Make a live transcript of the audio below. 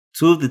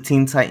Two of the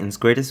Teen Titans'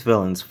 greatest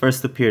villains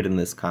first appeared in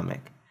this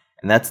comic,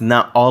 and that's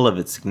not all of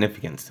its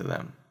significance to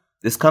them.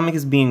 This comic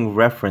is being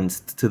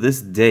referenced to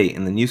this day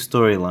in the new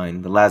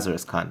storyline, The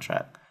Lazarus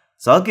Contract,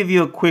 so I'll give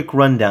you a quick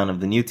rundown of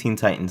the new Teen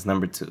Titans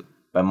number 2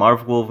 by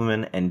Marv,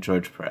 Wolfman, and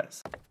George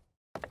Perez.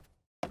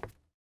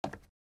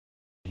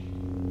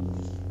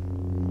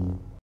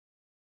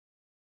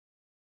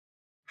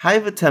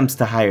 H.I.V.E. attempts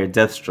to hire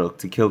Deathstroke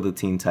to kill the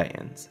Teen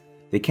Titans.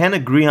 They can't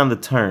agree on the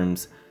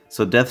terms,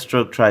 so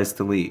Deathstroke tries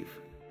to leave,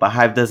 but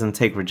H.I.V.E. doesn't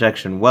take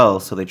rejection well,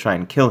 so they try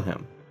and kill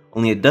him.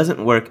 Only it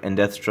doesn't work and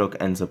Deathstroke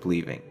ends up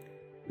leaving.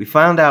 We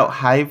found out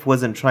H.I.V.E.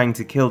 wasn't trying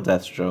to kill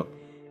Deathstroke,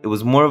 it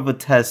was more of a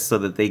test so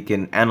that they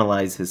can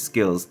analyze his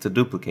skills to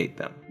duplicate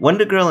them.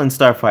 Wonder Girl and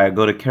Starfire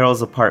go to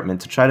Carol's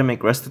apartment to try to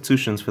make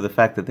restitutions for the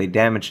fact that they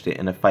damaged it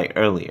in a fight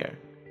earlier.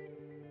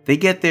 They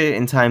get there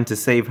in time to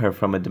save her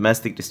from a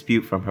domestic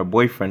dispute from her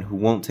boyfriend who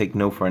won't take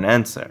no for an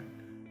answer.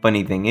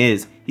 Funny thing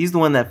is, he's the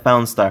one that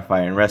found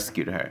Starfire and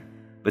rescued her.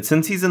 But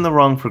since he's in the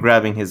wrong for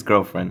grabbing his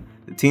girlfriend,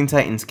 the Teen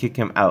Titans kick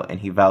him out and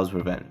he vows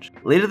revenge.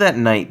 Later that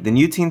night, the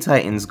new Teen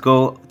Titans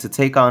go to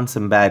take on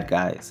some bad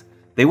guys.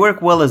 They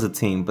work well as a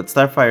team, but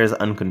Starfire is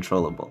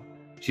uncontrollable.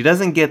 She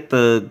doesn't get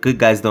the good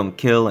guys don't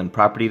kill and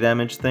property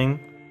damage thing,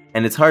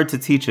 and it's hard to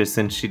teach her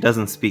since she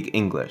doesn't speak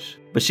English.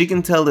 But she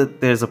can tell that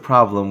there's a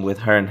problem with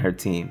her and her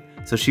team,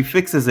 so she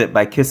fixes it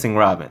by kissing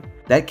Robin.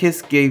 That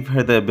kiss gave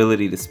her the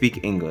ability to speak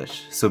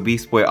English, so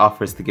Beast Boy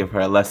offers to give her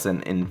a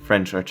lesson in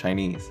French or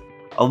Chinese.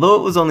 Although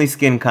it was only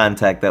skin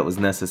contact that was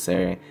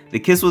necessary, the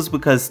kiss was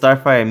because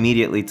Starfire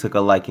immediately took a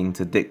liking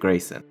to Dick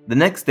Grayson. The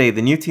next day,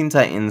 the new Teen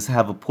Titans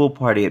have a pool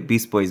party at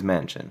Beast Boy's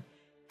mansion.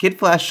 Kid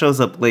Flash shows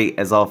up late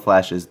as all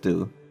Flashes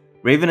do.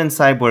 Raven and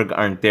Cyborg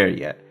aren't there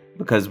yet,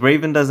 because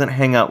Raven doesn't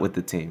hang out with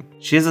the team.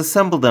 She has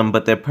assembled them,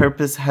 but their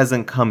purpose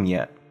hasn't come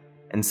yet,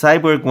 and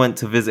Cyborg went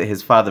to visit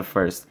his father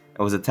first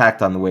and was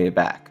attacked on the way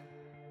back.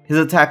 His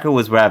attacker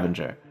was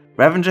Ravanger.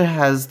 Ravanger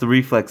has the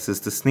reflexes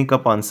to sneak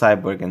up on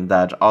Cyborg and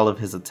dodge all of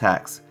his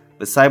attacks,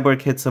 but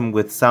Cyborg hits him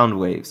with sound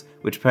waves,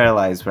 which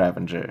paralyze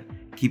Ravanger,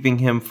 keeping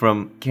him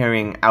from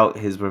carrying out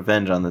his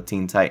revenge on the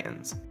Teen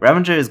Titans.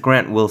 Ravanger is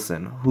Grant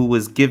Wilson, who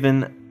was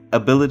given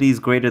abilities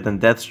greater than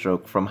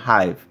Deathstroke from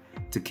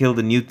H.I.V.E. to kill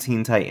the new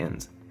Teen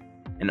Titans,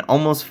 and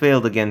almost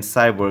failed against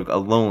Cyborg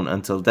alone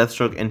until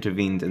Deathstroke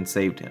intervened and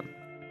saved him.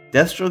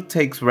 Deathstroke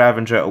takes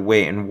Ravanger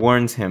away and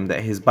warns him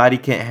that his body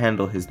can't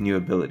handle his new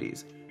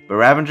abilities, but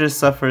Ravanger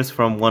suffers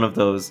from one of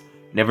those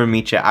never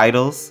meet your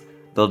idols,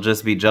 they'll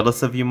just be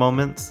jealous of you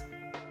moments.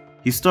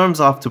 He storms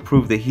off to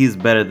prove that he is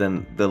better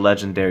than the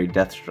legendary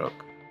Deathstroke.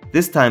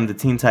 This time the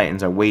Teen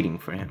Titans are waiting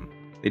for him.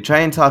 They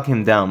try and talk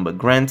him down, but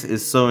Grant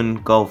is so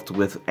engulfed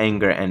with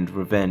anger and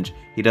revenge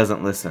he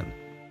doesn't listen.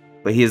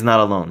 But he is not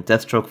alone.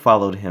 Deathstroke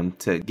followed him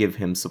to give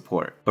him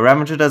support. But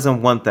Ravanger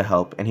doesn't want the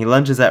help and he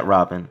lunges at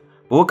Robin.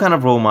 But what kind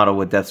of role model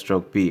would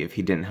Deathstroke be if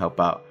he didn't help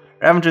out?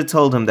 Ravanger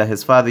told him that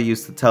his father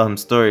used to tell him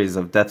stories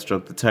of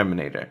Deathstroke the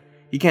Terminator.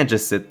 He can't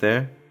just sit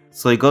there.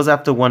 So he goes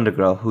after Wonder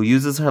Girl, who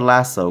uses her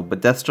lasso,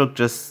 but Deathstroke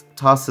just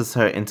tosses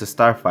her into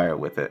Starfire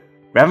with it.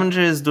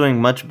 Ravanger is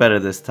doing much better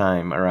this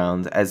time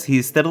around, as he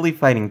is steadily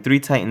fighting 3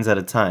 Titans at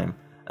a time,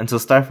 until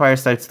Starfire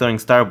starts throwing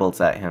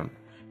starbolts at him.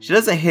 She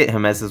doesn't hit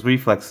him as his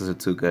reflexes are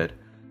too good,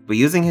 but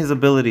using his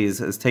abilities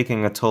is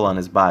taking a toll on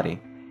his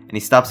body, and he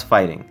stops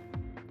fighting.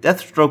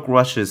 Deathstroke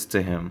rushes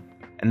to him,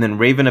 and then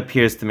Raven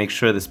appears to make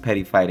sure this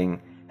petty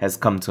fighting has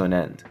come to an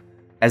end.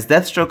 As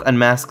Deathstroke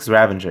unmasks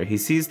Ravanger, he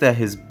sees that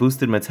his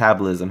boosted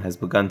metabolism has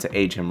begun to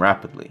age him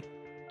rapidly.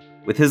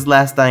 With his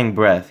last dying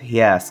breath,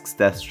 he asks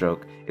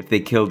Deathstroke if they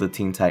killed the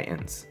Teen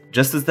Titans.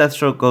 Just as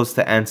Deathstroke goes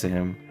to answer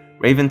him,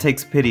 Raven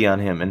takes pity on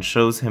him and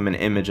shows him an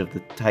image of the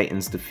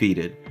Titans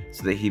defeated,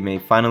 so that he may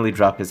finally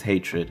drop his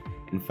hatred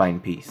and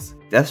find peace.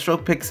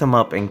 Deathstroke picks him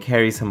up and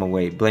carries him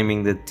away,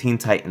 blaming the Teen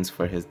Titans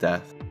for his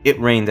death. It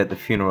rained at the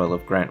funeral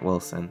of Grant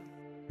Wilson.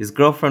 His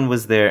girlfriend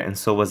was there and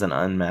so was an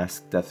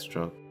unmasked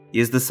Deathstroke. He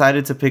has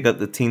decided to pick up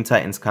the Teen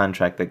Titans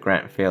contract that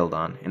Grant failed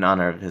on in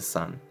honor of his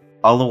son.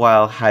 All the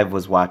while, H.I.V.E.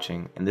 was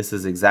watching, and this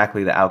is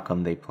exactly the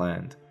outcome they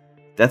planned.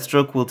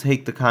 Deathstroke will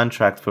take the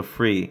contract for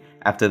free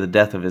after the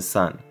death of his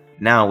son,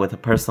 now with a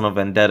personal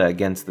vendetta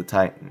against the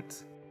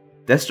Titans.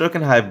 Deathstroke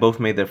and H.I.V.E. both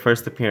made their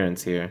first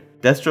appearance here.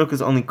 Deathstroke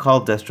is only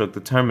called Deathstroke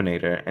the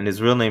Terminator, and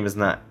his real name is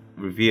not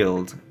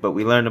revealed, but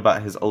we learn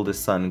about his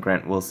oldest son,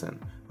 Grant Wilson,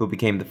 who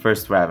became the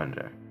first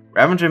Ravanger.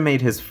 Ravanger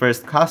made his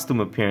first costume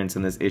appearance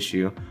in this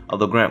issue,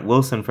 although Grant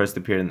Wilson first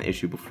appeared in the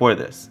issue before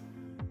this.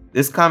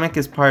 This comic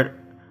is part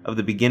of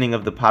the beginning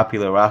of the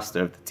popular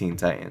roster of the Teen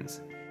Titans.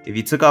 If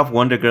you took off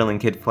Wonder Girl and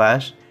Kid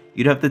Flash,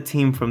 you'd have the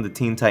team from the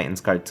Teen Titans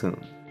cartoon.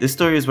 This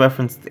story is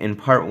referenced in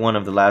part 1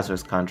 of the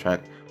Lazarus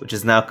Contract, which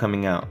is now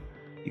coming out.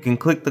 You can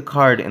click the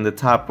card in the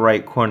top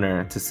right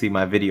corner to see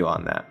my video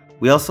on that.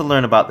 We also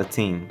learn about the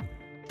team.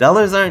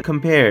 Dollars aren't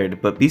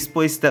compared, but Beast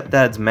Boy's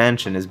stepdad's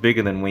mansion is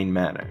bigger than Wayne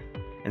Manor.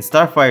 And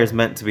Starfire is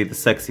meant to be the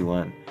sexy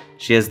one.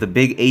 She has the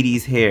big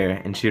 80s hair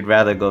and she'd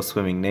rather go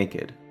swimming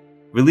naked.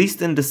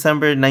 Released in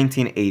December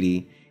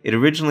 1980, it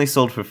originally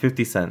sold for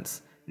 50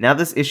 cents. Now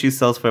this issue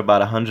sells for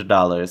about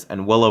 $100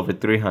 and well over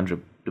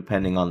 $300.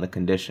 depending on the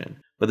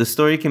condition. But the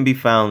story can be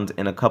found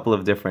in a couple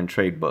of different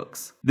trade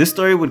books. This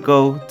story would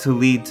go to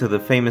lead to the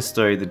famous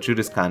story, the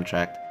Judas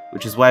Contract,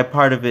 which is why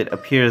part of it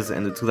appears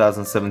in the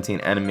 2017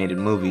 animated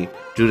movie,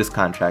 Judas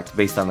Contract,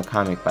 based on the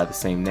comic by the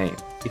same name.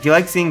 If you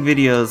like seeing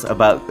videos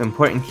about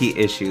important key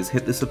issues,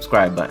 hit the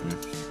subscribe button.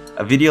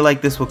 A video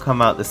like this will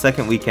come out the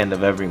second weekend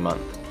of every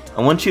month.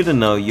 I want you to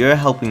know you're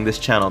helping this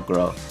channel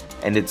grow,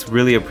 and it's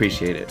really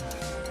appreciated.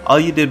 All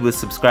you did was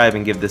subscribe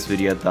and give this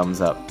video a thumbs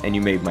up, and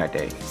you made my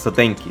day, so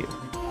thank you.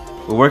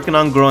 We're working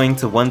on growing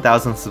to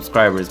 1,000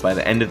 subscribers by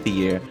the end of the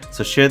year,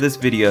 so share this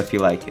video if you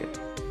like it.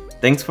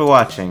 Thanks for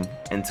watching.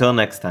 Until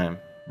next time,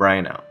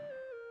 Brian out.